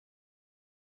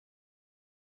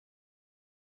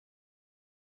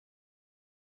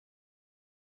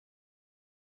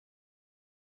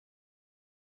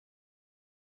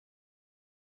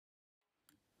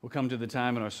We'll come to the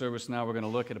time in our service now. We're going to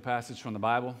look at a passage from the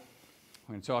Bible.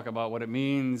 We're going to talk about what it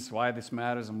means, why this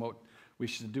matters, and what we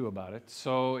should do about it.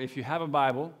 So if you have a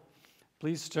Bible,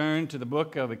 please turn to the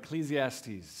book of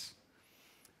Ecclesiastes.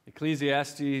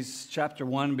 Ecclesiastes chapter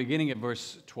 1, beginning at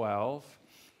verse 12.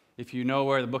 If you know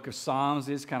where the book of Psalms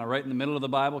is, kind of right in the middle of the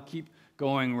Bible, keep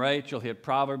going right. You'll hit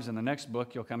Proverbs, and the next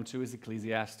book you'll come to is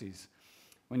Ecclesiastes.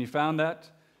 When you found that,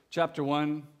 chapter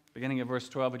 1, beginning at verse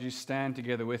 12, would you stand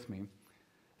together with me?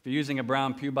 If you're using a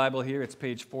brown pew Bible here, it's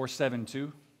page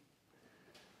 472.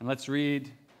 And let's read,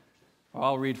 or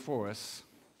I'll read for us,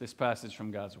 this passage from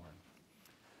God's Word.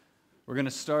 We're going to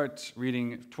start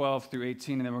reading 12 through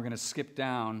 18, and then we're going to skip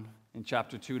down in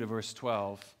chapter 2 to verse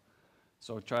 12.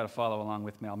 So try to follow along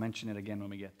with me. I'll mention it again when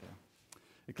we get there.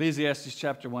 Ecclesiastes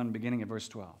chapter 1, beginning at verse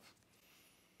 12.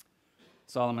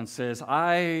 Solomon says,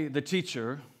 I, the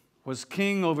teacher, was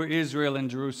king over Israel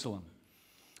and Jerusalem.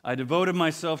 I devoted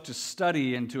myself to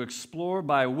study and to explore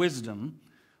by wisdom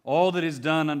all that is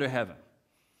done under heaven.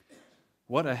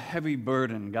 What a heavy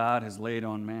burden God has laid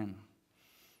on man.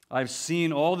 I've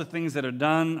seen all the things that are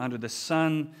done under the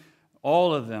sun.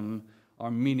 All of them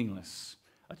are meaningless,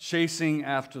 a chasing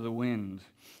after the wind.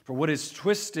 For what is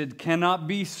twisted cannot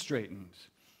be straightened.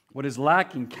 What is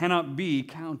lacking cannot be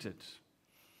counted.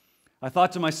 I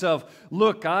thought to myself,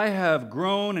 look, I have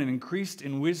grown and increased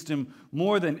in wisdom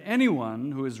more than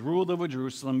anyone who has ruled over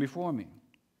Jerusalem before me.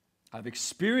 I've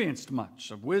experienced much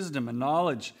of wisdom and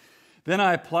knowledge. Then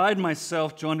I applied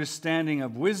myself to understanding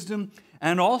of wisdom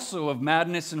and also of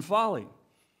madness and folly.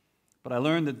 But I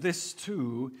learned that this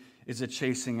too is a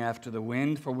chasing after the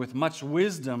wind, for with much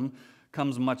wisdom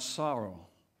comes much sorrow.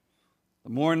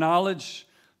 The more knowledge,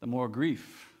 the more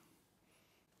grief.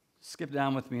 Skip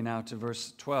down with me now to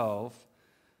verse 12,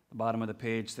 the bottom of the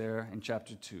page there in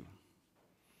chapter 2.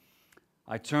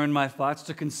 I turned my thoughts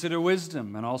to consider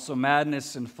wisdom and also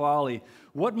madness and folly.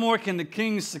 What more can the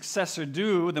king's successor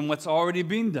do than what's already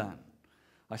been done?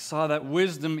 I saw that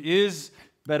wisdom is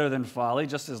better than folly,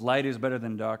 just as light is better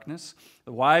than darkness.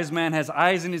 The wise man has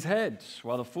eyes in his head,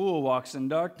 while the fool walks in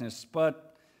darkness.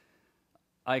 But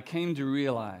I came to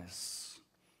realize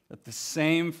that the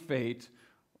same fate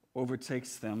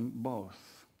overtakes them both.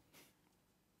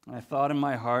 I thought in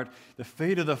my heart, the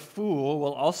fate of the fool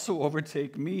will also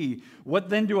overtake me. What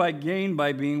then do I gain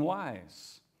by being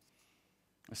wise?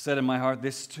 I said in my heart,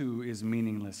 this too is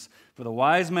meaningless. For the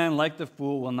wise man, like the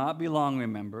fool, will not be long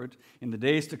remembered. In the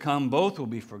days to come, both will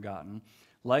be forgotten.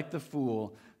 Like the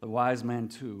fool, the wise man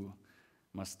too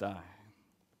must die.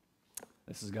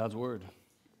 This is God's word.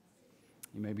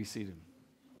 You may be seated.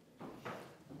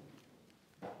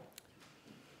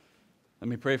 Let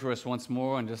me pray for us once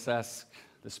more and just ask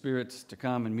the Spirit to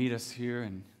come and meet us here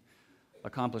and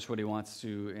accomplish what He wants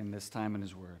to in this time in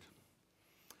His Word.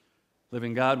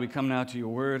 Living God, we come now to Your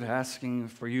Word asking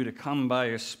for You to come by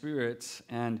Your Spirit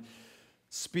and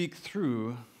speak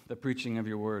through the preaching of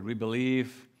Your Word. We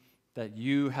believe that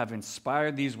You have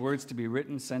inspired these words to be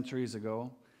written centuries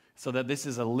ago so that this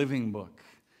is a living book.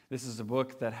 This is a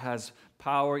book that has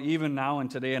power even now and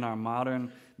today in our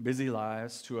modern, busy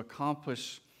lives to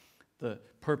accomplish the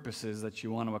purposes that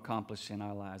You want to accomplish in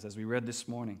our lives. As we read this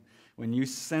morning, when You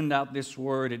send out this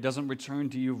word, it doesn't return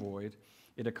to You void.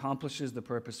 It accomplishes the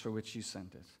purpose for which You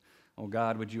sent it. Oh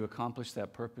God, would You accomplish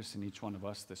that purpose in each one of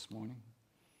us this morning?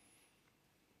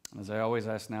 As I always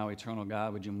ask now, eternal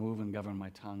God, would You move and govern my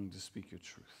tongue to speak Your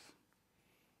truth?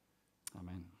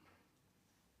 Amen.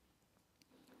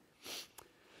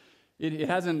 It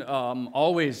hasn't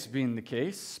always been the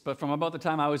case, but from about the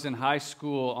time I was in high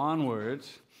school onward,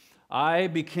 I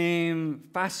became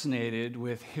fascinated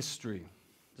with history,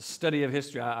 the study of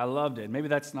history. I loved it. Maybe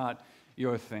that's not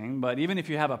your thing, but even if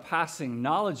you have a passing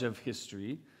knowledge of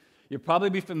history, you'll probably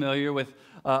be familiar with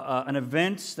an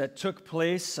event that took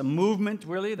place, a movement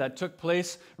really, that took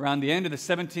place around the end of the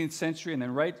 17th century and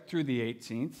then right through the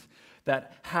 18th,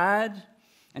 that had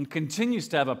and continues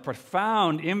to have a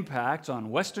profound impact on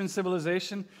Western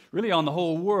civilization, really on the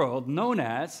whole world, known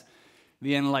as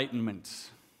the Enlightenment.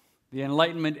 The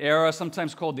Enlightenment era,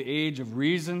 sometimes called the Age of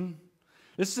Reason.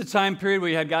 This is a time period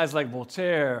where you had guys like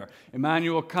Voltaire,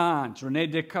 Immanuel Kant, René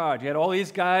Descartes. You had all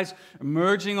these guys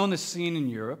emerging on the scene in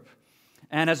Europe.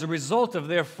 And as a result of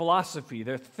their philosophy,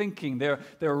 their thinking, their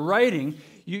writing,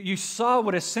 you saw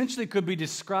what essentially could be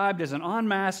described as an en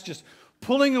masse just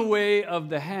pulling away of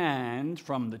the hand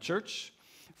from the church,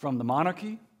 from the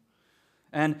monarchy,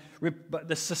 and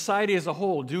the society as a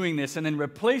whole doing this, and then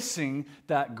replacing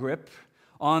that grip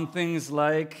on things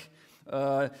like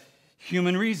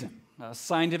human reason,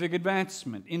 scientific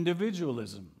advancement,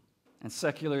 individualism, and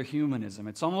secular humanism.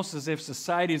 It's almost as if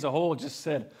society as a whole just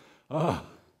said, oh,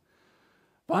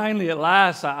 Finally, at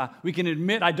last, we can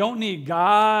admit I don't need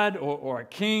God or a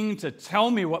king to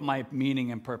tell me what my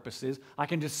meaning and purpose is. I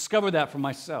can discover that for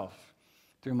myself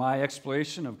through my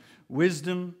exploration of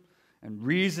wisdom and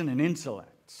reason and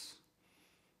intellect.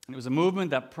 And it was a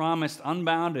movement that promised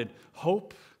unbounded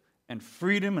hope and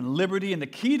freedom and liberty. And the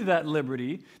key to that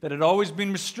liberty that had always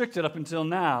been restricted up until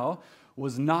now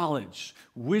was knowledge,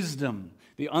 wisdom,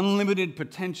 the unlimited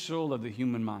potential of the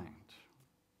human mind.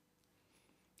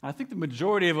 I think the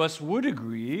majority of us would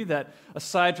agree that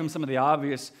aside from some of the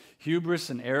obvious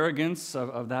hubris and arrogance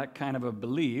of that kind of a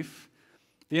belief,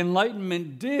 the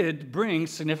Enlightenment did bring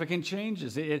significant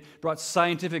changes. It brought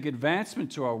scientific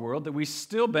advancement to our world that we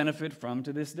still benefit from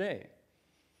to this day.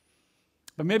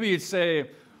 But maybe you'd say,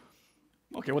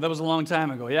 okay, well, that was a long time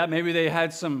ago. Yeah, maybe they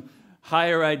had some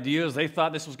higher ideas. They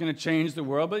thought this was going to change the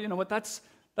world. But you know what? That's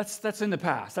in the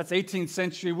past. That's 18th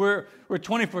century. We're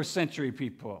 21st century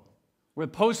people. We're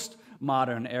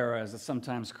postmodern era, as it's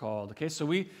sometimes called. Okay, so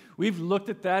we've looked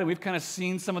at that, and we've kind of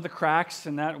seen some of the cracks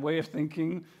in that way of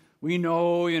thinking. We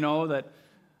know, that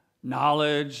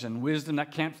knowledge and wisdom,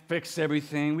 that can't fix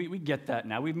everything. We get that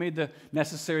now. We've made the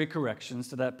necessary corrections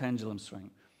to that pendulum swing.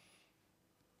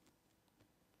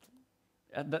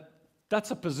 That's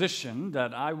a position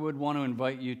that I would want to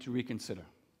invite you to reconsider.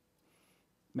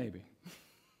 Maybe.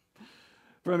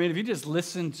 But I mean, if you just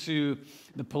listen to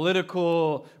the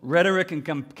political rhetoric and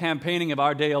campaigning of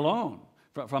our day alone,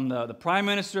 from the Prime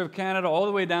Minister of Canada all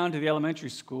the way down to the elementary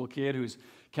school kid who's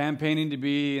campaigning to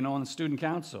be, on the student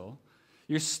council,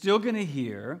 you're still going to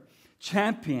hear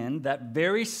champion that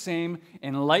very same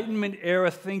Enlightenment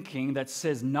era thinking that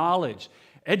says knowledge,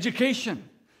 education,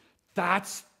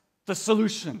 that's the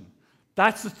solution.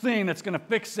 That's the thing that's going to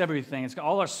fix everything. It's got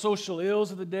all our social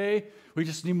ills of the day. We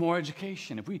just need more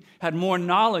education. If we had more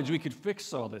knowledge, we could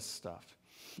fix all this stuff.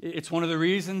 It's one of the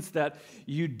reasons that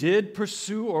you did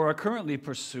pursue or are currently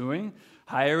pursuing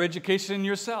higher education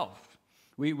yourself.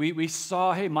 We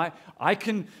saw, hey, I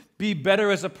can be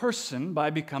better as a person by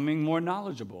becoming more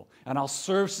knowledgeable, and I'll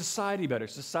serve society better.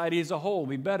 Society as a whole will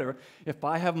be better if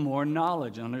I have more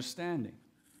knowledge and understanding.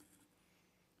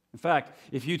 In fact,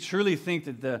 if you truly think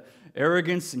that the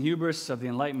arrogance and hubris of the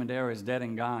Enlightenment era is dead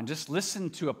and gone, just listen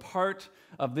to a part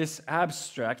of this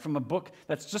abstract from a book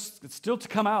that's still to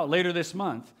come out later this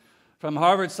month from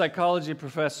Harvard psychology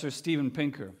professor Steven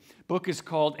Pinker. The book is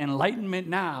called Enlightenment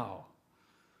Now: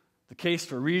 The Case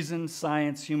for Reason,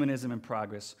 Science, Humanism, and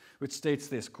Progress, which states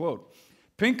this, quote,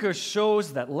 Pinker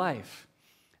shows that life,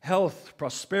 health,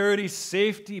 prosperity,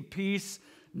 safety, peace,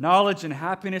 knowledge, and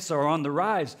happiness are on the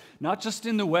rise, not just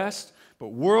in the West, but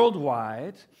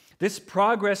worldwide. This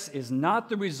progress is not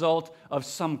the result of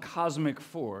some cosmic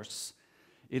force.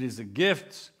 It is a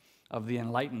gift of the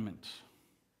Enlightenment.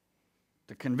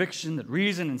 The conviction that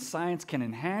reason and science can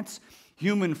enhance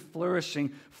human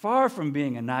flourishing, far from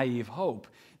being a naive hope.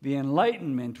 The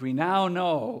Enlightenment we now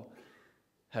know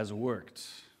has worked.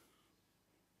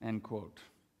 End quote.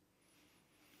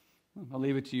 I'll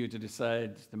leave it to you to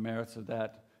decide the merits of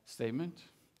that statement.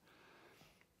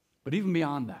 But even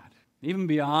beyond that, even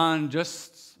beyond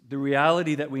just the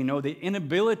reality that we know, the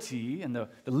inability and the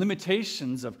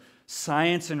limitations of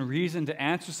science and reason to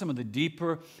answer some of the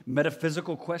deeper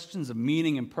metaphysical questions of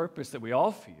meaning and purpose that we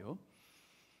all feel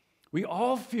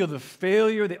the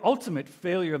failure, the ultimate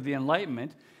failure of the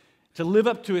Enlightenment to live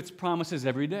up to its promises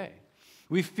every day.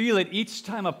 We feel it each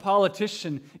time a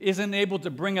politician isn't able to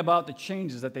bring about the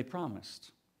changes that they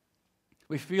promised.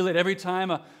 We feel it every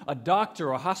time a doctor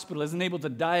or a hospital isn't able to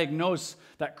diagnose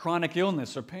that chronic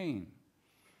illness or pain.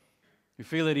 We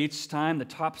feel it each time the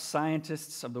top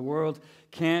scientists of the world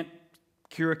can't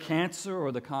cure cancer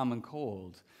or the common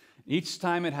cold. Each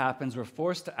time it happens, we're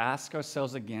forced to ask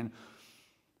ourselves again,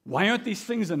 why aren't these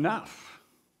things enough?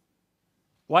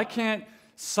 Why can't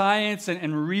science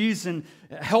and reason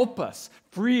help us,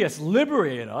 free us,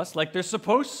 liberate us like they're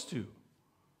supposed to?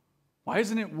 Why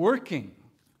isn't it working?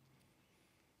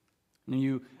 And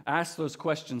you ask those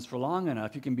questions for long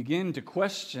enough, you can begin to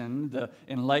question the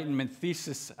Enlightenment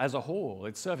thesis as a whole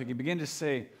itself. You can begin to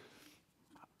say,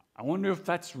 I wonder if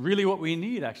that's really what we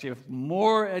need, actually, if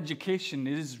more education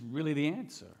is really the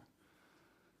answer.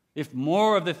 If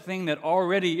more of the thing that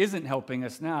already isn't helping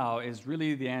us now is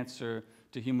really the answer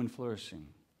to human flourishing.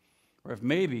 Or if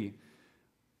maybe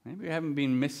we haven't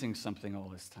been missing something all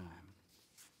this time.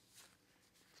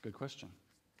 It's a good question.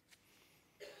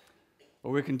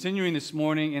 Well, we're continuing this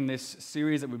morning in this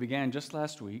series that we began just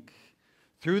last week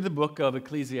through the book of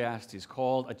Ecclesiastes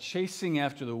called A Chasing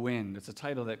After the Wind. It's a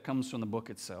title that comes from the book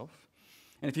itself.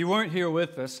 And if you weren't here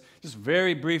with us, just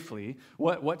very briefly,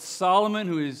 what Solomon,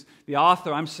 who is the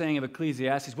author, I'm saying, of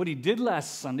Ecclesiastes, what he did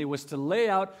last Sunday was to lay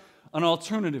out an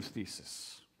alternative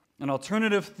thesis. An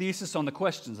alternative thesis on the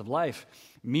questions of life,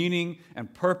 meaning,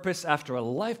 and purpose after a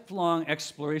lifelong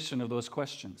exploration of those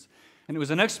questions. And it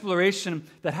was an exploration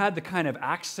that had the kind of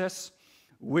access,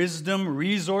 wisdom,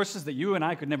 resources that you and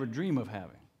I could never dream of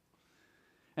having.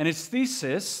 And his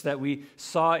thesis that we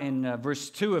saw in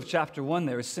verse 2 of chapter 1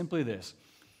 there is simply this: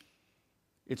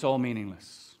 it's all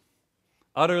meaningless.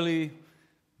 Utterly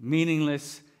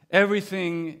meaningless.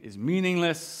 Everything is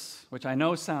meaningless, which I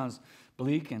know sounds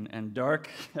bleak and dark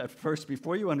at first.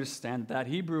 Before you understand that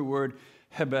Hebrew word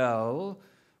hebel,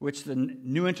 which the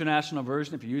New International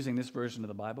Version, if you're using this version of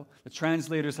the Bible, the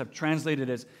translators have translated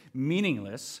as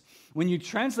meaningless. When you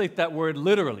translate that word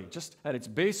literally, just at its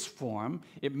base form,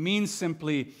 it means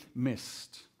simply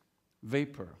mist,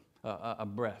 vapor, a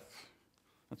breath.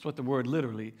 That's what the word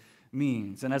literally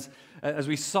means. And as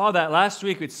we saw that last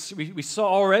week, we saw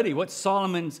already what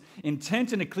Solomon's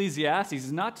intent in Ecclesiastes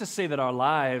is not to say that our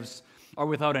lives are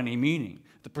without any meaning.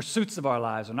 The pursuits of our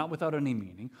lives are not without any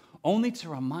meaning, only to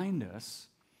remind us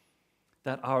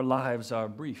that our lives are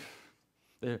brief,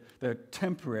 they're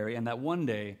temporary, and that one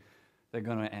day they're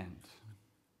going to end.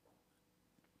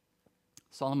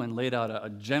 Solomon laid out a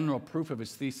general proof of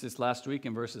his thesis last week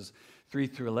in verses 3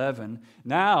 through 11.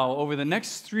 Now, over the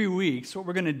next 3 weeks, what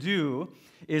we're going to do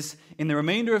is, in the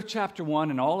remainder of chapter 1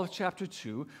 and all of chapter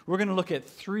 2, we're going to look at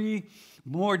 3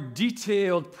 more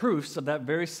detailed proofs of that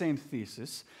very same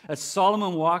thesis as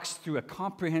Solomon walks through a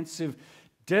comprehensive,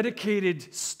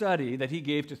 dedicated study that he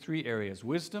gave to 3 areas: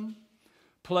 wisdom,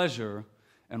 pleasure,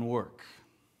 and work.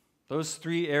 Those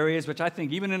 3 areas, which I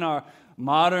think even in our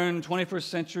modern 21st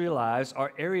century lives,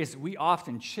 are areas that we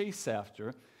often chase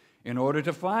after in order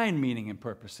to find meaning and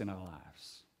purpose in our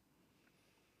lives.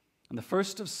 And the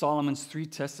first of Solomon's 3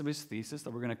 tests of his thesis that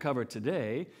we're going to cover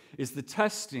today is the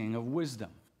testing of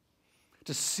wisdom,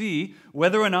 to see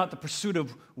whether or not the pursuit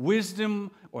of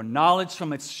wisdom or knowledge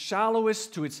from its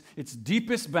shallowest to its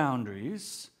deepest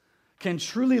boundaries can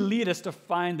truly lead us to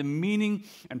find the meaning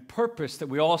and purpose that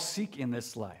we all seek in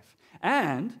this life.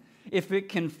 And if it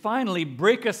can finally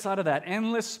break us out of that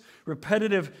endless,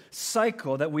 repetitive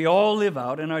cycle that we all live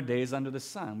out in our days under the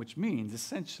sun, which means,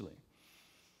 essentially,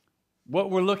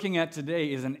 what we're looking at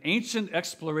today is an ancient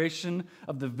exploration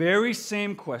of the very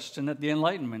same question that the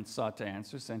Enlightenment sought to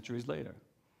answer centuries later.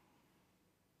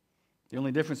 The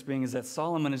only difference being is that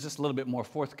Solomon is just a little bit more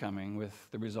forthcoming with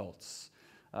the results.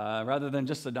 Rather than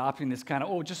just adopting this kind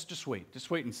of, just wait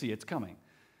and see, it's coming.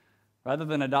 Rather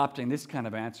than adopting this kind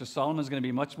of answer, Solomon's going to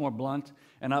be much more blunt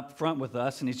and upfront with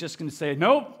us, and he's just going to say,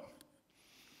 nope,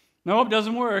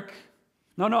 doesn't work.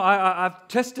 No, I've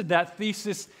tested that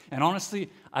thesis, and honestly,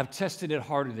 I've tested it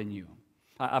harder than you.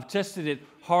 I've tested it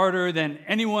harder than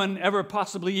anyone ever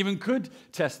possibly even could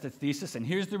test the thesis, and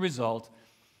here's the result.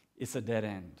 It's a dead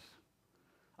end.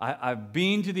 I've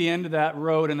been to the end of that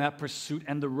road and that pursuit,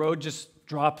 and the road just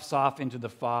drops off into the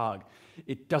fog.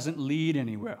 It doesn't lead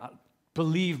anywhere.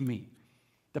 Believe me,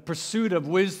 the pursuit of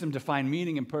wisdom to find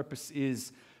meaning and purpose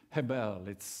is hebel.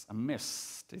 It's a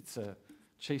mist. It's a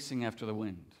chasing after the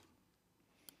wind.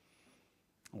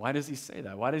 Why does he say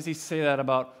that? Why does he say that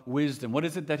about wisdom? What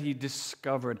is it that he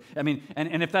discovered? I mean,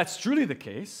 and if that's truly the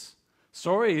case,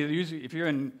 sorry if you're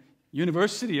in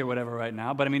university or whatever right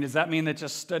now, but I mean, does that mean that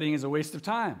just studying is a waste of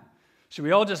time? Should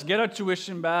we all just get our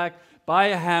tuition back, buy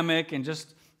a hammock, and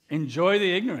just enjoy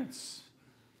the ignorance?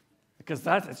 Because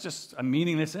it's just a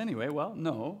meaningless anyway. Well,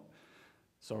 no.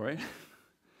 Sorry.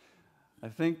 I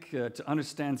think to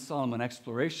understand Solomon's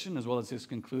exploration as well as his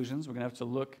conclusions, we're going to have to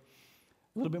look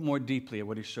a little bit more deeply at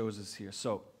what he shows us here.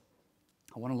 So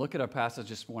I want to look at our passage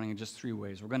this morning in just 3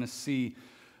 ways. We're going to see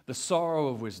the sorrow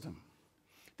of wisdom,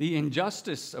 the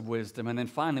injustice of wisdom, and then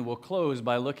finally we'll close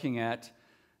by looking at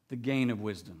the gain of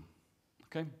wisdom.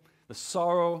 Okay? The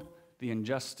sorrow, the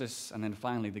injustice, and then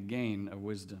finally the gain of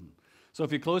wisdom. So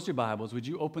if you close your Bibles, would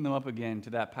you open them up again to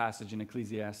that passage in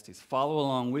Ecclesiastes? Follow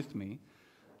along with me,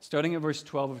 starting at verse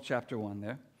 12 of chapter 1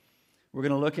 there. We're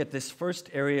going to look at this first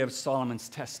area of Solomon's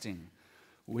testing,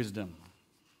 wisdom.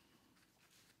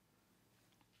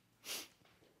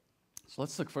 So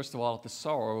let's look first of all at the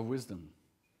sorrow of wisdom.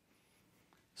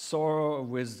 Sorrow of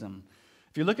wisdom.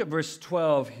 If you look at verse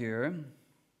 12 here,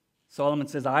 Solomon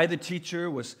says, I, the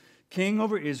teacher, was king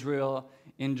over Israel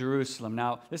in Jerusalem.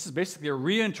 Now, this is basically a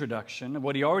reintroduction of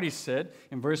what he already said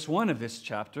in verse 1 of this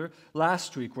chapter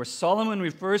last week, where Solomon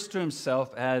refers to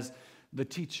himself as the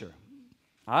teacher.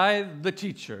 I, the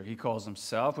teacher, he calls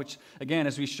himself, which, again,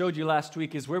 as we showed you last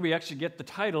week, is where we actually get the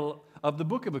title of the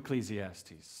book of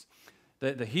Ecclesiastes.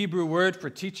 The Hebrew word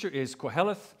for teacher is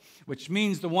koheleth, which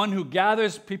means the one who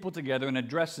gathers people together and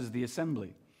addresses the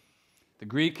assembly. The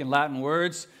Greek and Latin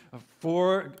words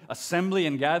for assembly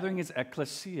and gathering is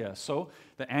ecclesia. So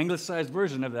the anglicized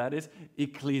version of that is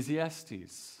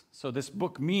Ecclesiastes. So this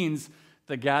book means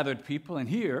the gathered people. And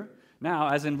here, now,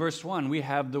 as in verse 1, we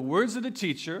have the words of the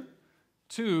teacher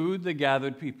to the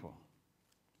gathered people.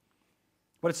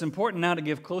 But it's important now to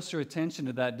give closer attention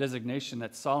to that designation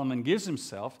that Solomon gives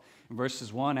himself in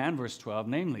verses 1 and verse 12,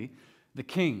 namely, the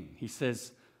king. He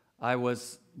says, I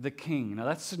was the king. Now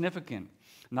that's significant,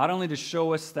 not only to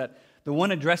show us that the one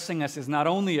addressing us is not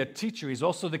only a teacher, he's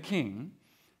also the king,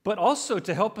 but also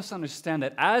to help us understand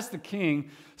that as the king,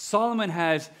 Solomon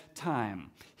has time.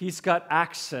 He's got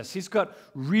access. He's got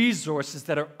resources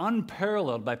that are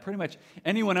unparalleled by pretty much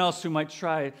anyone else who might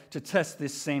try to test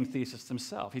this same thesis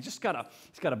themselves. He's got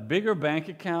a bigger bank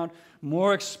account,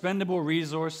 more expendable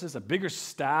resources, a bigger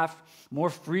staff, more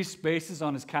free spaces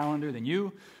on his calendar than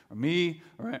you or me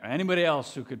or anybody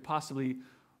else who could possibly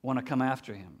want to come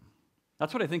after him.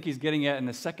 That's what I think he's getting at in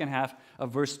the second half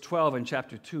of verse 12 in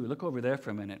chapter 2. Look over there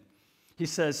for a minute. He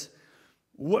says,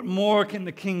 what more can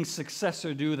the king's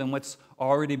successor do than what's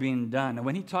already being done? And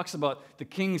when he talks about the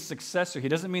king's successor, he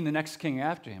doesn't mean the next king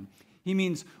after him. He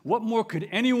means, what more could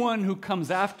anyone who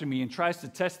comes after me and tries to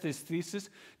test this thesis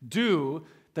do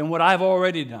than what I've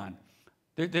already done?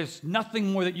 There's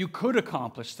nothing more that you could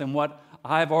accomplish than what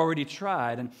I've already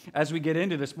tried. And as we get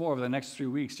into this more over the next 3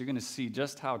 weeks, you're going to see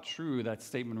just how true that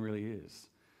statement really is.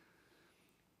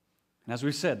 And as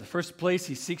we said, the first place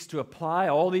he seeks to apply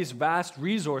all these vast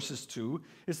resources to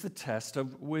is the test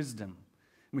of wisdom.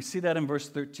 And we see that in verse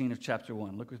 13 of chapter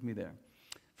 1. Look with me there.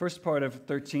 First part of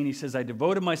 13, he says, I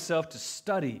devoted myself to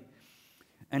study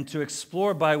and to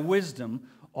explore by wisdom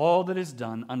all that is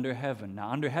done under heaven. Now,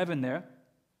 under heaven there,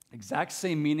 exact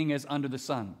same meaning as under the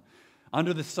sun.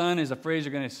 Under the sun is a phrase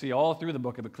you're going to see all through the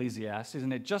book of Ecclesiastes,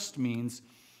 and it just means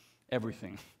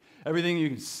everything. Everything you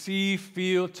can see,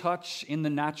 feel, touch in the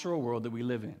natural world that we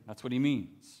live in. That's what he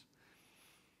means.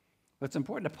 But it's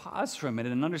important to pause for a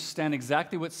minute and understand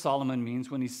exactly what Solomon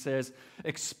means when he says,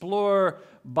 explore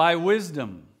by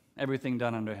wisdom everything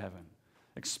done under heaven.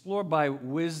 Explore by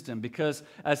wisdom, because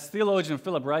as theologian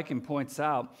Philip Ryken points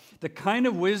out, the kind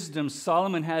of wisdom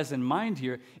Solomon has in mind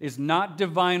here is not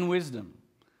divine wisdom,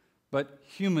 but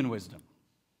human wisdom.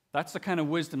 That's the kind of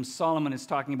wisdom Solomon is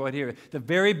talking about here. The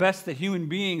very best that human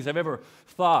beings have ever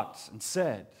thought and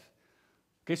said.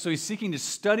 Okay, so he's seeking to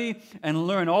study and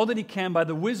learn all that he can by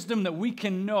the wisdom that we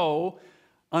can know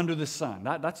under the sun.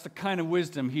 That's the kind of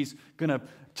wisdom he's going to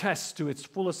test to its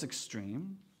fullest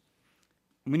extreme.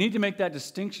 And we need to make that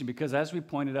distinction because, as we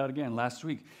pointed out again last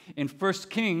week, in 1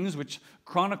 Kings, which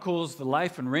chronicles the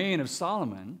life and reign of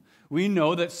Solomon, we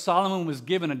know that Solomon was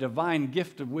given a divine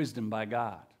gift of wisdom by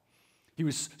God. He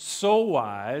was so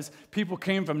wise, people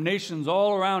came from nations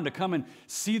all around to come and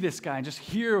see this guy and just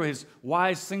hear his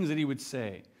wise things that he would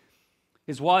say.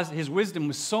 His wisdom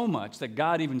was so much that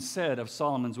God even said of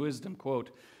Solomon's wisdom, quote,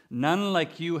 none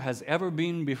like you has ever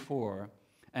been before,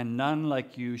 and none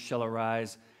like you shall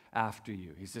arise after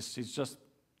you. He's just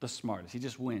the smartest. He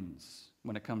just wins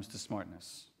when it comes to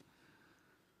smartness.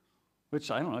 Which,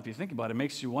 I don't know, if you think about it,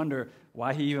 makes you wonder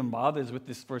why he even bothers with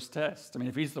this first test. I mean,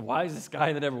 if he's the wisest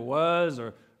guy that ever was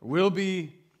or will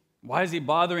be, why is he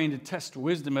bothering to test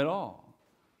wisdom at all?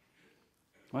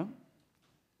 Well,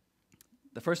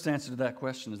 the first answer to that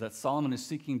question is that Solomon is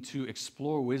seeking to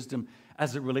explore wisdom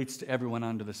as it relates to everyone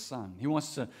under the sun. He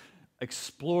wants to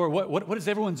explore what is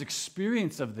everyone's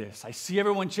experience of this? I see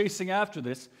everyone chasing after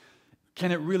this.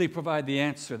 Can it really provide the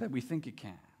answer that we think it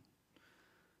can?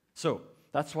 So,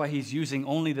 that's why he's using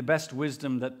only the best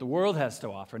wisdom that the world has to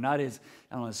offer, not his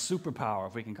superpower,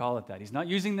 if we can call it that. He's not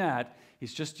using that.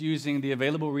 He's just using the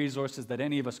available resources that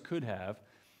any of us could have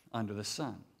under the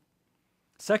sun.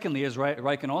 Secondly, as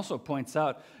Ryken also points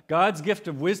out, God's gift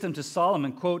of wisdom to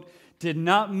Solomon, quote, did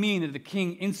not mean that the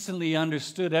king instantly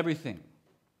understood everything.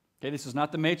 Okay, this is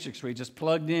not the Matrix where he just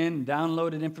plugged in,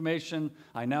 downloaded information.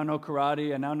 I now know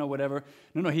karate. I now know whatever.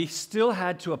 No, he still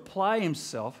had to apply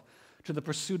himself to the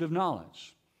pursuit of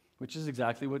knowledge, which is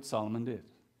exactly what Solomon did.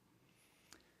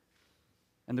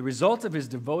 And the result of his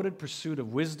devoted pursuit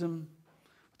of wisdom,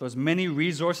 those many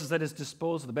resources at his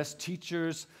disposal, the best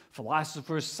teachers,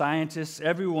 philosophers, scientists,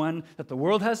 everyone that the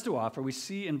world has to offer, we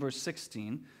see in verse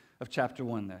 16 of chapter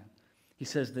 1 there. He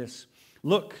says this,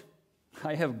 look,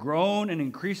 I have grown and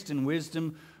increased in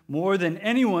wisdom more than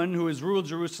anyone who has ruled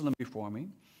Jerusalem before me.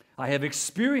 I have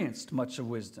experienced much of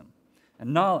wisdom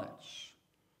and knowledge.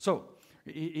 So,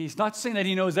 he's not saying that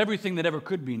he knows everything that ever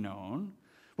could be known.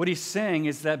 What he's saying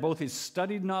is that both his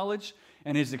studied knowledge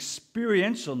and his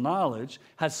experiential knowledge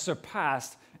has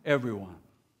surpassed everyone.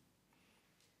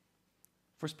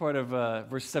 First part of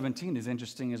verse 17 is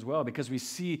interesting as well because we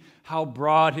see how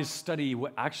broad his study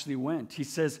actually went. He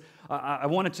says, I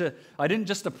didn't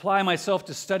just apply myself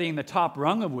to studying the top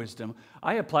rung of wisdom,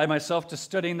 I applied myself to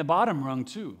studying the bottom rung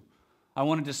too. I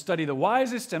wanted to study the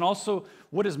wisest and also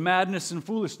what does madness and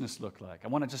foolishness look like. I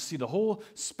wanted to see the whole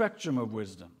spectrum of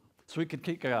wisdom so we could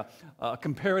take a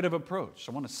comparative approach.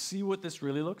 I want to see what this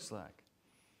really looks like.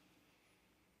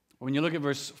 When you look at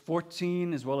verse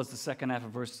 14 as well as the second half of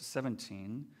verse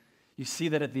 17, you see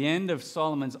that at the end of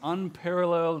Solomon's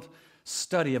unparalleled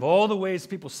study of all the ways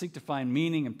people seek to find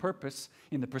meaning and purpose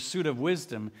in the pursuit of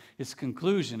wisdom, his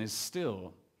conclusion is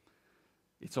still,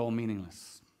 it's all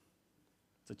meaningless.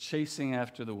 It's a chasing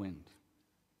after the wind.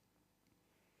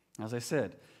 As I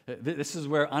said, this is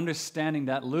where understanding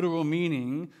that literal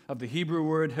meaning of the Hebrew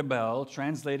word hebel,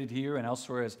 translated here and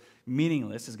elsewhere as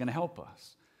meaningless, is going to help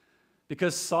us.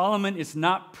 Because Solomon is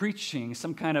not preaching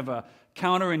some kind of a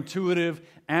counterintuitive,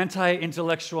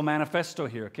 anti-intellectual manifesto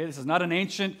here, okay? This is not an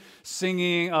ancient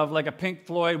singing of like a Pink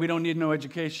Floyd, we don't need no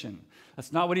education.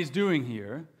 That's not what he's doing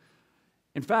here.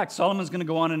 In fact, Solomon's going to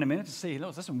go on in a minute to say,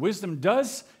 listen, wisdom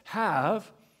does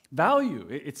have value.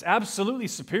 It's absolutely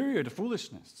superior to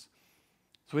foolishness.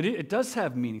 So it does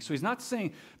have meaning. So he's not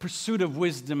saying pursuit of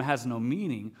wisdom has no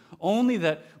meaning, only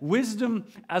that wisdom,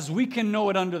 as we can know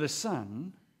it under the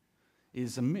sun,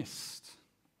 is a mist.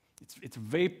 It's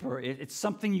vapor. It's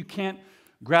something you can't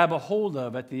grab a hold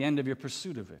of at the end of your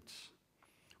pursuit of it.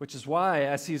 Which is why,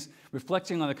 as he's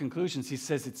reflecting on the conclusions, he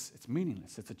says it's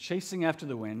meaningless. It's a chasing after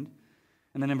the wind.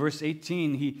 And then in verse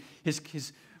 18,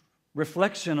 his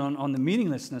reflection on the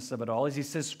meaninglessness of it all is he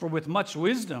says, for with much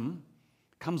wisdom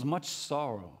comes much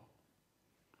sorrow.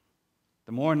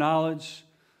 The more knowledge,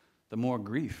 the more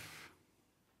grief.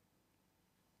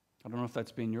 I don't know if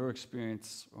that's been your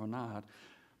experience or not.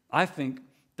 I think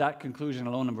that conclusion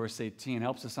alone in verse 18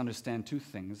 helps us understand two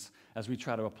things as we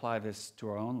try to apply this to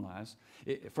our own lives.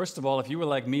 First of all, if you were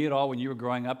like me at all when you were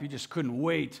growing up, you just couldn't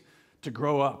wait to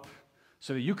grow up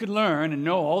so that you could learn and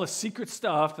know all the secret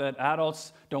stuff that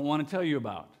adults don't want to tell you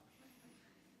about.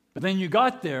 But then you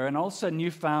got there and all of a sudden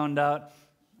you found out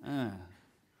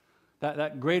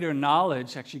that greater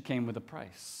knowledge actually came with a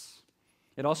price.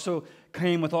 It also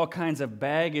came with all kinds of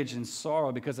baggage and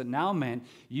sorrow because it now meant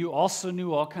you also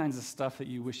knew all kinds of stuff that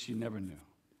you wish you never knew.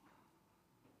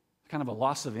 Kind of a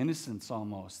loss of innocence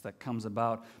almost that comes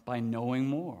about by knowing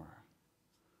more.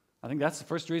 I think that's the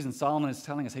first reason Solomon is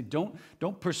telling us, hey,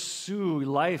 don't pursue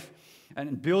life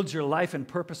and build your life and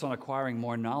purpose on acquiring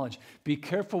more knowledge. Be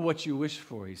careful what you wish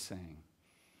for, he's saying.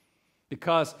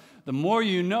 Because the more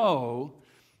you know,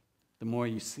 the more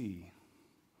you see.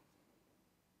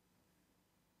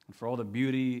 And for all the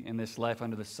beauty in this life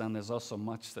under the sun, there's also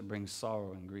much that brings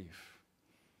sorrow and grief.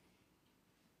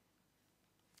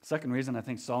 Second reason I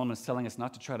think Solomon is telling us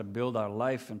not to try to build our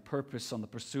life and purpose on the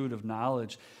pursuit of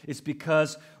knowledge is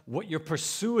because what you're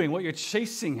pursuing, what you're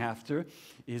chasing after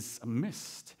is a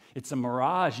mist. It's a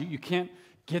mirage. You can't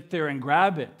get there and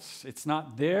grab it. It's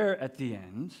not there at the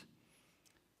end.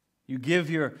 You give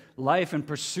your life in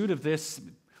pursuit of this,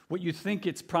 what you think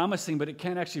it's promising, but it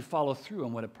can't actually follow through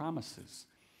on what it promises.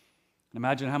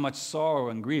 Imagine how much sorrow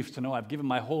and grief to know I've given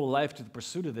my whole life to the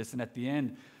pursuit of this, and at the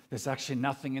end, there's actually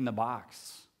nothing in the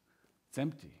box. It's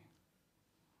empty.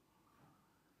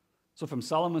 So from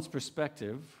Solomon's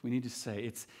perspective, we need to say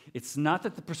it's not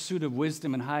that the pursuit of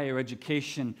wisdom and higher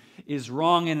education is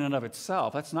wrong in and of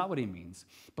itself. That's not what he means.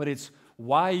 But it's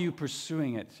why are you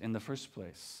pursuing it in the first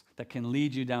place that can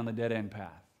lead you down the dead-end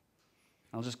path.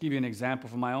 I'll just give you an example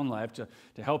from my own life to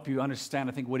help you understand,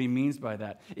 I think, what he means by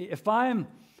that. If I'm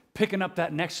picking up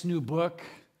that next new book,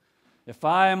 if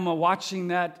I'm watching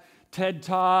that TED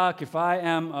Talk, if I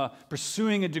am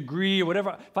pursuing a degree or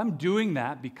whatever, if I'm doing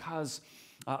that because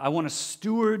I want to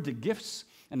steward the gifts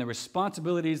and the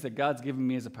responsibilities that God's given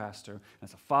me as a pastor,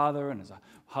 as a father, and as a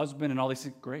husband, and all these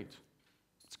things, great.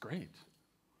 It's great.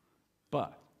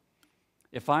 But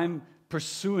if I'm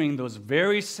pursuing those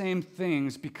very same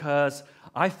things because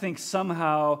I think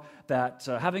somehow that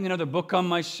having another book on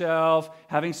my shelf,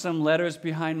 having some letters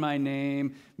behind my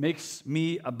name makes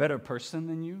me a better person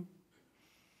than you,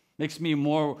 makes me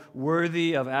more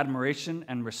worthy of admiration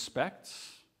and respect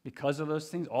because of those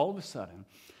things, all of a sudden,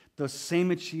 those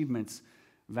same achievements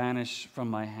vanish from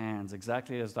my hands,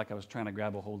 exactly as like I was trying to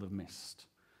grab a hold of mist.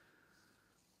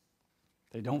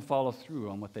 They don't follow through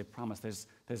on what they promised.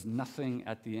 There's nothing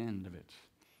at the end of it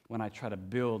when I try to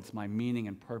build my meaning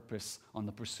and purpose on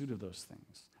the pursuit of those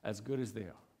things, as good as they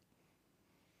are.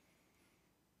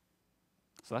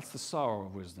 So that's the sorrow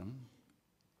of wisdom.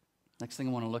 Next thing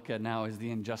I want to look at now is the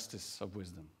injustice of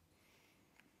wisdom.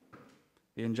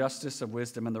 The injustice of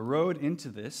wisdom. And the road into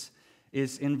this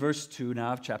is in verse 2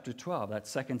 now of chapter 12, that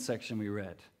second section we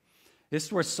read. This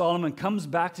is where Solomon comes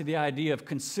back to the idea of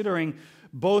considering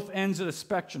both ends of the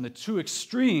spectrum, the two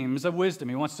extremes of wisdom.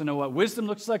 He wants to know what wisdom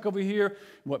looks like over here,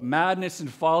 what madness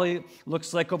and folly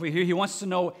looks like over here. He wants to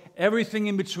know everything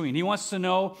in between. He wants to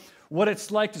know what it's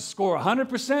like to score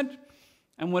 100%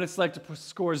 and what it's like to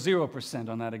score 0%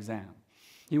 on that exam.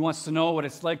 He wants to know what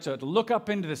it's like to look up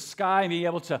into the sky and be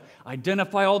able to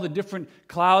identify all the different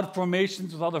cloud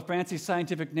formations with all the fancy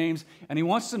scientific names. And he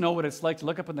wants to know what it's like to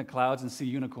look up in the clouds and see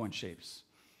unicorn shapes.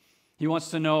 He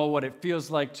wants to know what it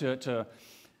feels like to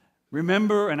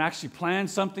remember and actually plan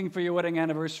something for your wedding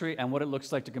anniversary and what it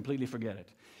looks like to completely forget it.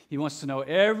 He wants to know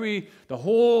the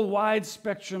whole wide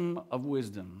spectrum of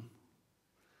wisdom.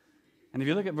 And if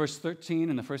you look at verse 13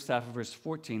 and the first half of verse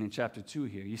 14 in chapter 2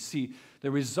 here, you see the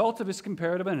result of his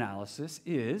comparative analysis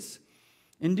is,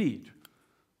 indeed,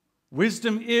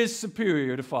 wisdom is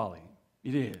superior to folly.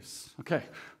 It is. Okay,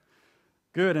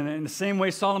 good. And in the same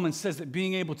way, Solomon says that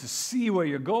being able to see where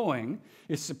you're going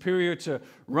is superior to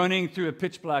running through a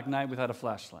pitch black night without a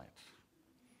flashlight.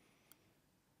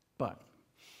 But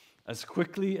as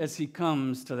quickly as he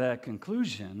comes to that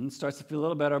conclusion, starts to feel a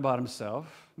little better about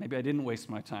himself, maybe I didn't waste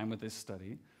my time with this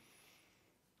study,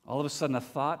 all of a sudden a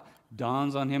thought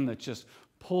dawns on him that just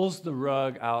pulls the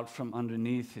rug out from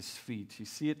underneath his feet. You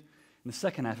see it in the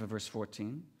second half of verse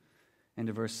 14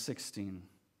 into verse 16.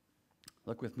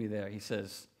 Look with me there. He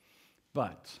says,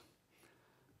 "But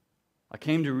I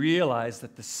came to realize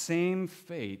that the same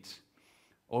fate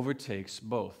overtakes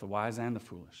both the wise and the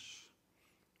foolish."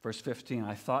 Verse 15,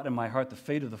 "I thought in my heart, the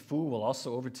fate of the fool will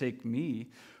also overtake me.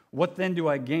 What then do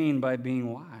I gain by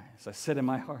being wise? I said in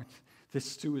my heart,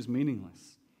 this too is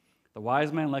meaningless. The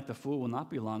wise man, like the fool, will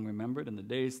not be long remembered. In the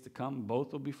days to come,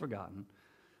 both will be forgotten.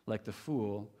 Like the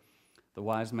fool, the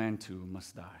wise man too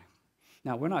must die."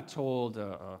 Now, we're not told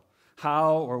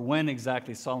how or when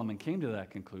exactly Solomon came to that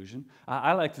conclusion.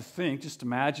 I like to think, just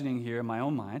imagining here in my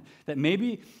own mind, that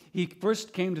maybe he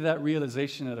first came to that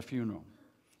realization at a funeral.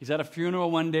 He's at a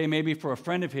funeral one day, maybe for a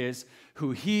friend of his,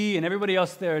 who he and everybody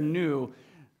else there knew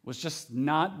was just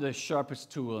not the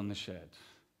sharpest tool in the shed.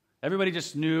 Everybody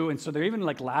just knew, and so they're even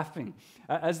like laughing.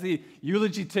 As the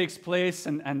eulogy takes place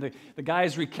and the guy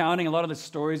is recounting a lot of the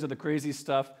stories of the crazy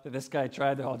stuff that this guy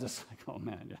tried, they're all just like, oh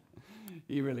man, yeah,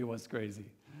 he really was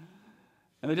crazy.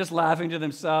 And they're just laughing to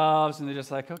themselves, and they're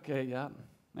just like, okay, yeah.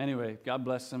 Anyway, God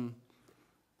bless him.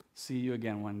 See you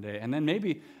again one day. And then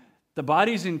maybe the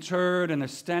body's interred, and they're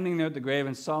standing there at the grave,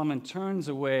 and Solomon turns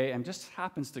away and just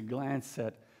happens to glance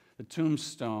at the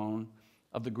tombstone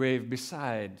of the grave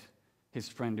beside his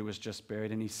friend who was just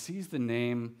buried, and he sees the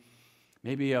name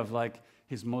maybe of like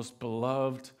his most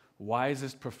beloved,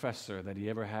 wisest professor that he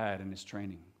ever had in his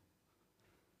training.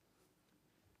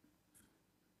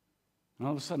 And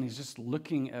all of a sudden, he's just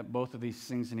looking at both of these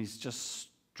things, and he's just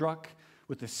struck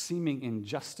with the seeming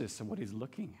injustice of what he's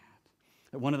looking at.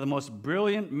 That one of the most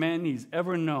brilliant men he's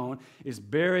ever known is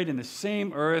buried in the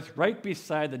same earth right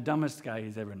beside the dumbest guy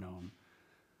he's ever known.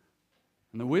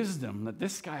 And the wisdom that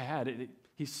this guy had,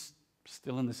 he's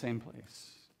still in the same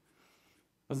place.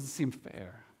 Doesn't seem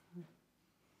fair.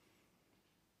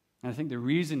 And I think the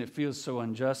reason it feels so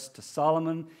unjust to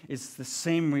Solomon is the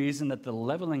same reason that the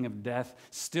leveling of death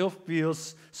still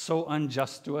feels so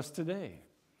unjust to us today.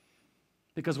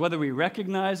 Because whether we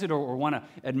recognize it or want to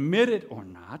admit it or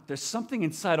not, there's something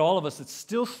inside all of us that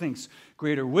still thinks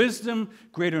greater wisdom,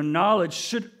 greater knowledge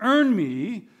should earn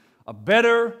me a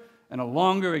better and a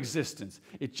longer existence.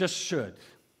 It just should.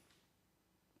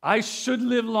 I should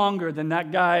live longer than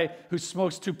that guy who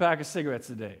smokes 2 packs of cigarettes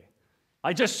a day.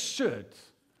 I just should.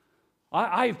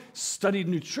 I've studied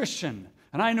nutrition,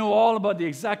 and I know all about the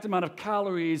exact amount of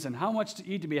calories and how much to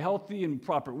eat to be healthy and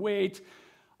proper weight.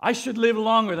 I should live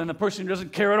longer than the person who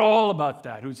doesn't care at all about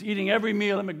that, who's eating every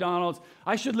meal at McDonald's.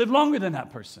 I should live longer than that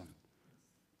person.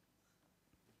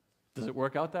 Does it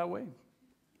work out that way?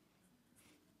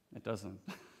 It doesn't.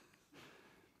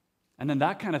 And then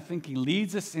that kind of thinking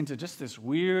leads us into just this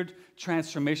weird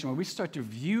transformation where we start to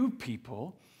view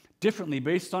people differently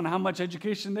based on how much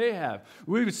education they have.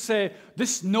 We would say,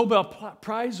 this Nobel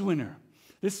Prize winner,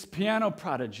 this piano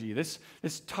prodigy, this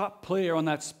top player on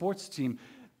that sports team,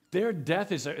 their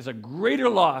death is a greater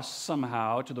loss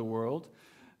somehow to the world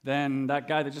than that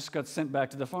guy that just got sent back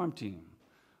to the farm team,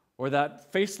 or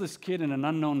that faceless kid in an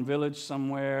unknown village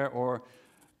somewhere, or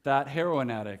that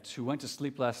heroin addict who went to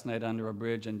sleep last night under a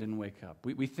bridge and didn't wake up.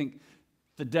 We think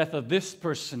the death of this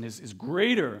person is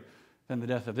greater than the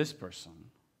death of this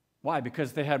person. Why?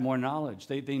 Because they had more knowledge.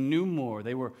 They knew more.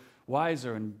 They were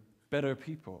wiser and better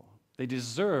people. They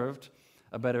deserved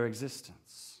a better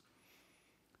existence.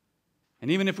 And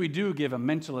even if we do give a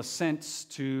mental assent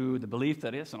to the belief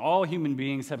that yes, and all human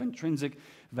beings have intrinsic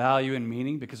value and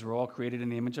meaning because we're all created in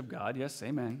the image of God, yes,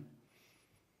 amen.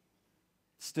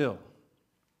 Still,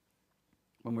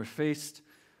 when we're faced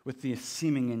with the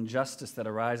seeming injustice that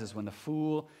arises when the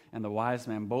fool and the wise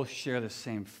man both share the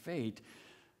same fate,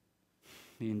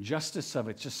 the injustice of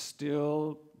it just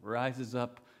still rises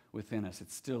up within us.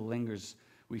 It still lingers.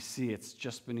 We see it's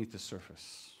just beneath the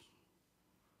surface.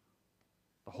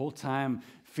 The whole time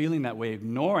feeling that way,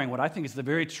 ignoring what I think is the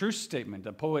very true statement.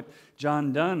 The poet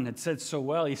John Donne had said so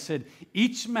well. He said,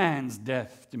 "Each man's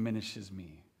death diminishes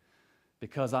me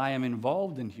because I am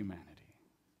involved in humanity."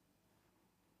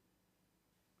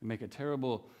 We make a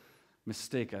terrible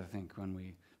mistake, I think, when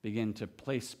we begin to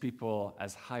place people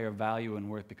as higher value and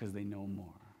worth because they know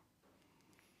more.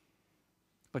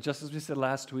 But just as we said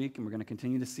last week, and we're going to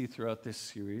continue to see throughout this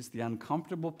series, the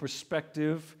uncomfortable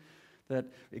perspective that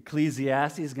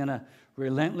Ecclesiastes is going to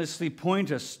relentlessly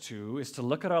point us to is to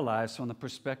look at our lives from the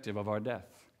perspective of our death.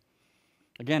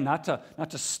 Again, not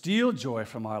to steal joy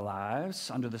from our lives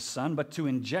under the sun, but to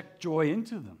inject joy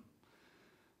into them.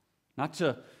 Not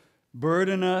to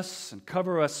burden us and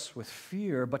cover us with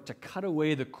fear, but to cut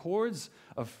away the cords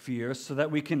of fear so that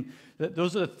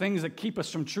those are the things that keep us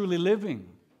from truly living.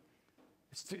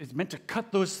 It's meant to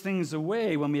cut those things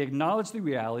away when we acknowledge the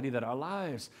reality that our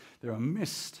lives, they're a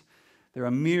mist, they're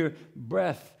a mere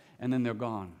breath, and then they're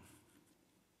gone.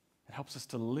 It helps us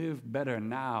to live better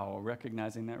now,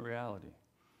 recognizing that reality.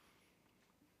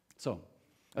 So,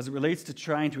 as it relates to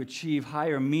trying to achieve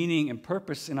higher meaning and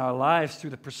purpose in our lives through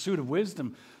the pursuit of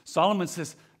wisdom, Solomon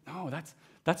says, no,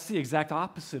 that's the exact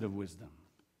opposite of wisdom.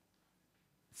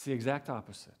 It's the exact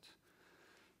opposite.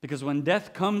 Because when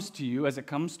death comes to you, as it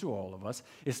comes to all of us,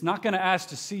 it's not going to ask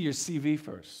to see your CV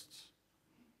first.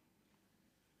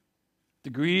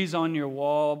 Degrees on your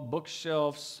wall,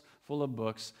 bookshelves full of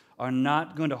books are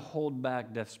not going to hold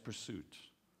back death's pursuit.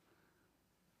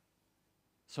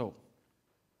 So,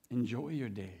 enjoy your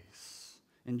days.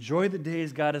 Enjoy the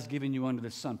days God has given you under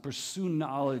the sun. Pursue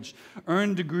knowledge.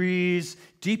 Earn degrees.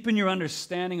 Deepen your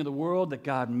understanding of the world that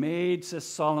God made, says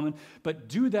Solomon. But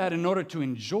do that in order to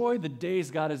enjoy the days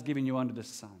God has given you under the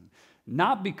sun.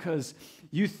 Not because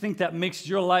you think that makes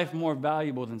your life more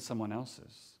valuable than someone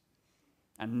else's.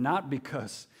 And not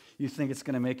because you think it's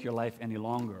going to make your life any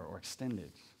longer or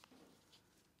extended.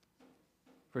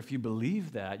 For if you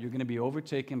believe that, you're going to be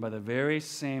overtaken by the very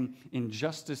same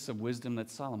injustice of wisdom that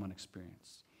Solomon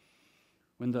experienced.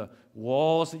 When the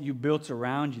walls that you built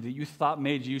around you, that you thought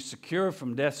made you secure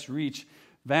from death's reach,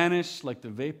 vanish like the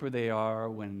vapor they are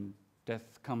when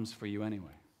death comes for you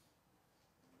anyway.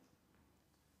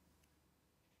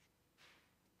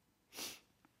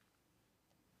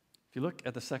 If you look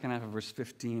at the second half of verse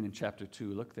 15 in chapter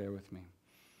 2, look there with me.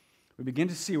 We begin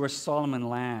to see where Solomon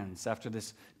lands after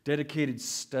this dedicated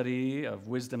study of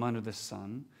wisdom under the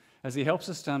sun, as he helps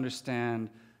us to understand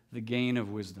the gain of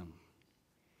wisdom.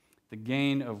 The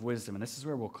gain of wisdom. And this is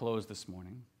where we'll close this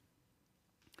morning.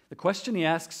 The question he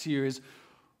asks here is,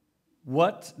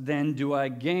 what then do I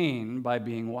gain by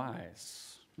being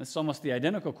wise? That's almost the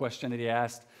identical question that he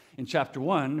asked in chapter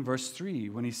 1, verse 3,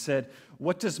 when he said,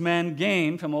 what does man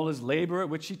gain from all his labor at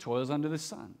which he toils under the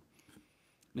sun?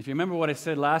 And if you remember what I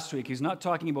said last week, he's not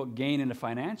talking about gain in a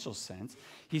financial sense.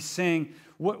 He's saying,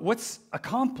 what's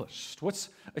accomplished? What's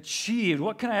achieved?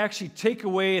 What can I actually take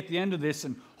away at the end of this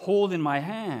and hold in my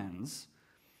hands?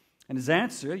 And his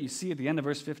answer, you see at the end of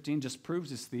verse 15, just proves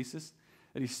his thesis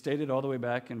that he stated all the way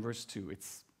back in verse 2.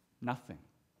 It's nothing.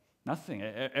 Nothing.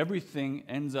 Everything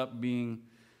ends up being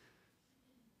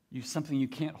something you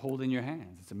can't hold in your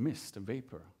hands. It's a mist, a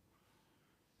vapor.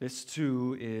 This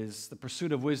too is the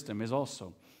pursuit of wisdom is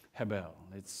also hebel.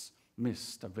 It's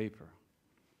mist, a vapor.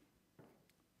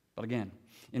 But again,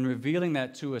 in revealing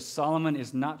that to us, Solomon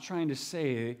is not trying to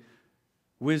say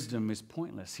wisdom is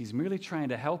pointless. He's merely trying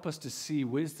to help us to see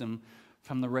wisdom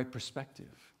from the right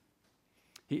perspective.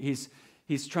 He's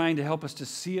trying to help us to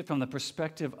see it from the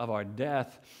perspective of our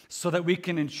death so that we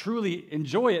can truly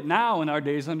enjoy it now in our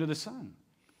days under the sun.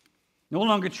 No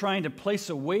longer trying to place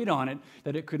a weight on it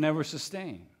that it could never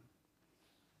sustain.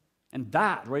 And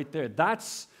that right there,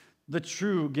 that's the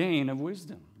true gain of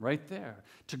wisdom right there.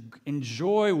 To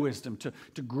enjoy wisdom,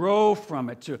 to grow from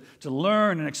it, to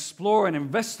learn and explore and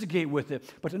investigate with it,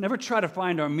 but to never try to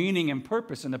find our meaning and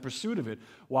purpose in the pursuit of it.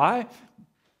 Why?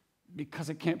 Because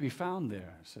it can't be found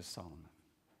there, says Solomon.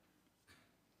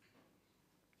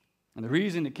 And the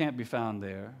reason it can't be found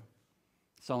there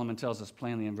Solomon tells us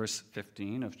plainly in verse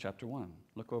 15 of chapter 1.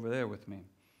 Look over there with me.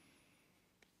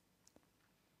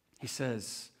 He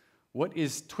says, what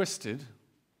is twisted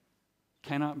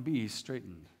cannot be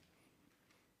straightened.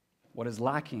 What is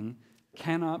lacking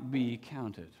cannot be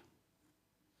counted.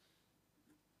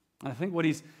 And I think what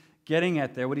he's getting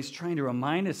at there, what he's trying to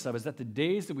remind us of, is that the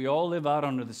days that we all live out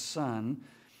under the sun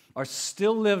are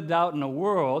still lived out in a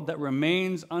world that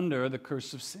remains under the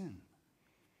curse of sin.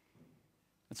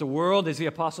 It's a world, as the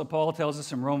Apostle Paul tells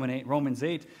us in Romans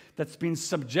 8, that's been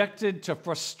subjected to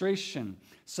frustration,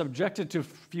 subjected to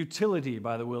futility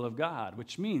by the will of God,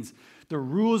 which means the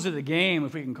rules of the game,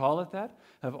 if we can call it that,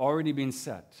 have already been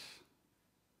set.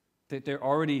 They're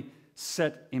already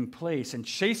set in place. And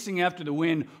chasing after the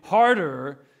wind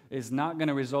harder is not going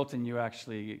to result in you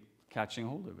actually catching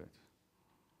hold of it.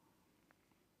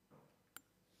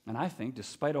 And I think,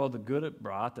 despite all the good it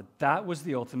brought, that was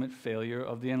the ultimate failure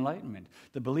of the Enlightenment.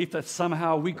 The belief that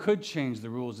somehow we could change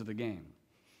the rules of the game.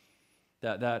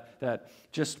 That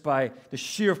just by the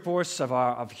sheer force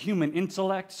of human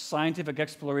intellect, scientific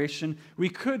exploration, we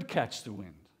could catch the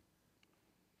wind.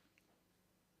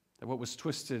 That what was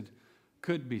twisted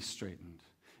could be straightened.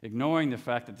 Ignoring the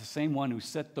fact that the same one who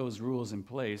set those rules in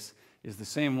place is the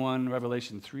same one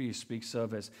Revelation 3 speaks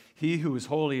of as he who is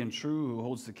holy and true, who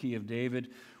holds the key of David.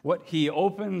 What he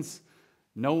opens,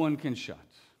 no one can shut.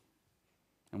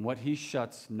 And what he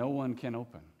shuts, no one can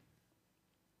open.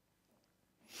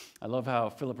 I love how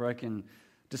Philip Ryken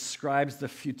describes the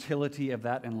futility of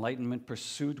that Enlightenment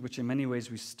pursuit, which in many ways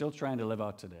we're still trying to live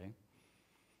out today.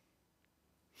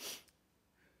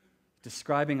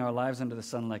 Describing our lives under the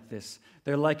sun like this: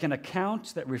 they're like an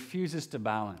account that refuses to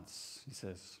balance, he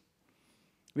says.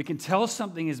 We can tell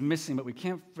something is missing, but we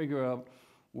can't figure out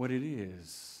what it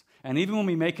is. And even when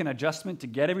we make an adjustment to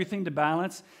get everything to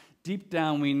balance, deep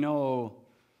down we know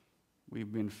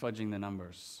we've been fudging the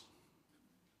numbers.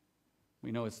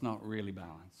 We know it's not really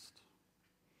balanced.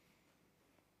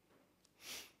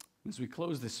 As we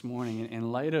close this morning,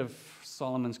 in light of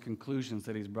Solomon's conclusions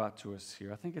that he's brought to us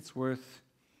here, I think it's worth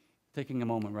taking a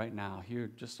moment right now, here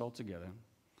just all together.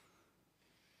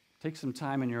 Take some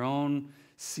time in your own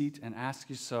seat and ask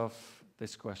yourself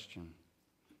this question.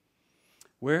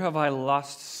 Where have I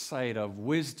lost sight of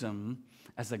wisdom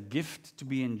as a gift to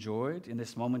be enjoyed in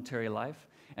this momentary life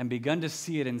and begun to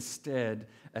see it instead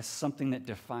as something that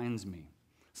defines me,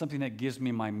 something that gives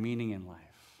me my meaning in life?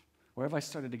 Where have I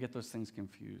started to get those things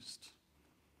confused?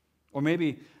 Or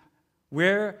maybe,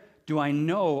 where do I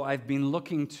know I've been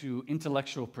looking to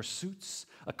intellectual pursuits,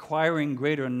 acquiring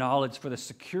greater knowledge for the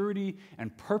security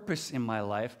and purpose in my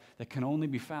life that can only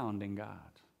be found in God?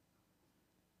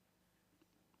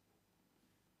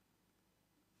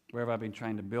 Where have I been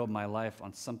trying to build my life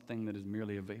on something that is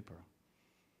merely a vapor?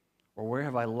 Or where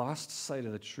have I lost sight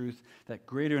of the truth that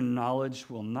greater knowledge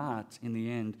will not, in the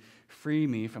end, free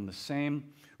me from the same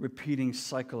repeating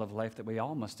cycle of life that we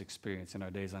all must experience in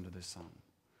our days under the sun?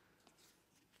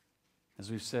 As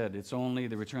we've said, it's only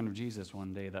the return of Jesus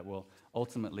one day that will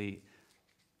ultimately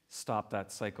stop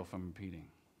that cycle from repeating.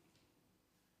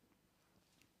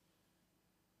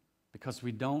 Because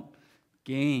we don't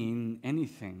gain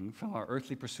anything from our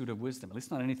earthly pursuit of wisdom, at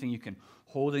least not anything you can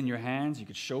hold in your hands, you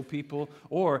could show people,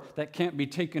 or that can't be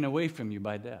taken away from you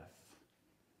by death.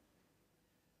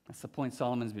 That's the point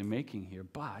Solomon's been making here.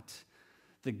 But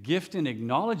the gift in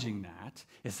acknowledging that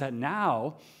is that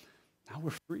now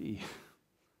we're free.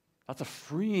 That's a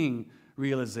freeing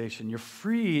realization. You're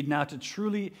freed now to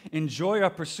truly enjoy our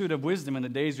pursuit of wisdom in the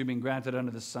days we've been granted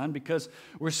under the sun, because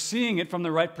we're seeing it from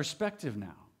the right perspective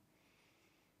now.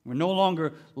 We're no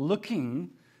longer looking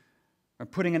or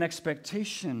putting an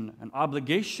expectation, an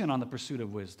obligation on the pursuit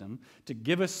of wisdom to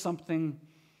give us something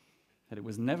that it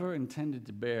was never intended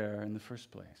to bear in the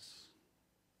first place.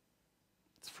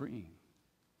 It's freeing.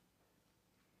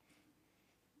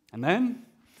 And then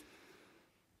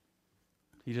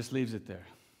he just leaves it there.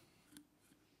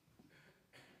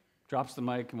 Drops the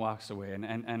mic and walks away.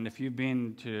 And if you've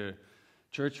been to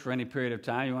church for any period of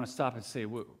time, you want to stop and say,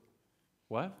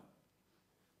 what?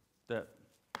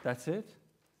 That's it?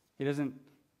 Isn't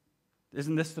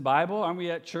this the Bible? Aren't we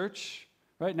at church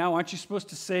right now? Aren't you supposed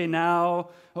to say now,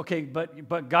 okay,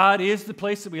 but God is the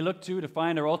place that we look to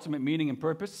find our ultimate meaning and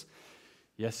purpose?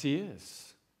 Yes, he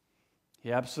is.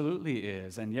 He absolutely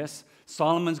is. And yes,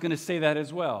 Solomon's going to say that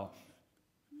as well.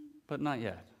 But not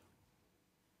yet.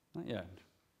 Not yet.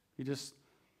 He just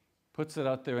puts it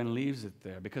out there and leaves it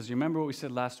there. Because remember what we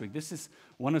said last week. This is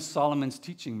one of Solomon's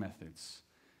teaching methods.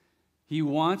 He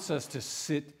wants us to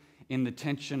sit in the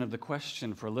tension of the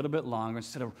question for a little bit longer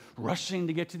instead of rushing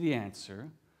to get to the answer.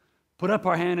 Put up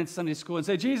our hand in Sunday school and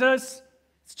say, Jesus,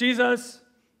 it's Jesus.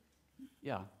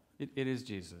 Yeah, it is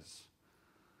Jesus.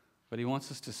 But he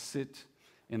wants us to sit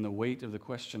in the weight of the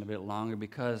question a bit longer,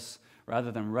 because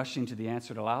rather than rushing to the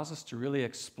answer, it allows us to really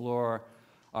explore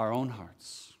our own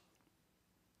hearts,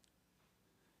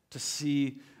 to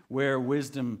see where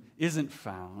wisdom isn't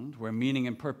found, where meaning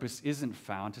and purpose isn't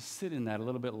found, to sit in that a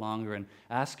little bit longer and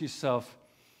ask yourself,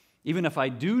 even if I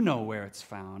do know where it's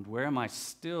found, where am I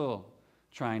still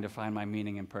trying to find my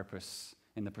meaning and purpose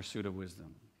in the pursuit of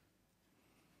wisdom?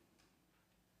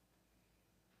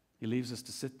 He leaves us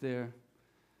to sit there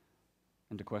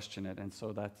and to question it, and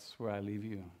so that's where I leave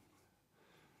you.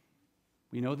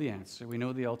 We know the answer. We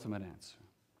know the ultimate answer.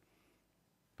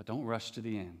 But don't rush to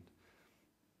the end.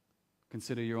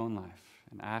 Consider your own life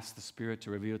and ask the Spirit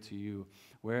to reveal to you,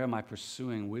 where am I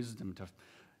pursuing wisdom to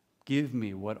give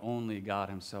me what only God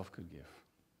himself could give?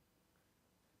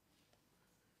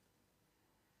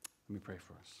 Let me pray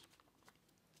for us.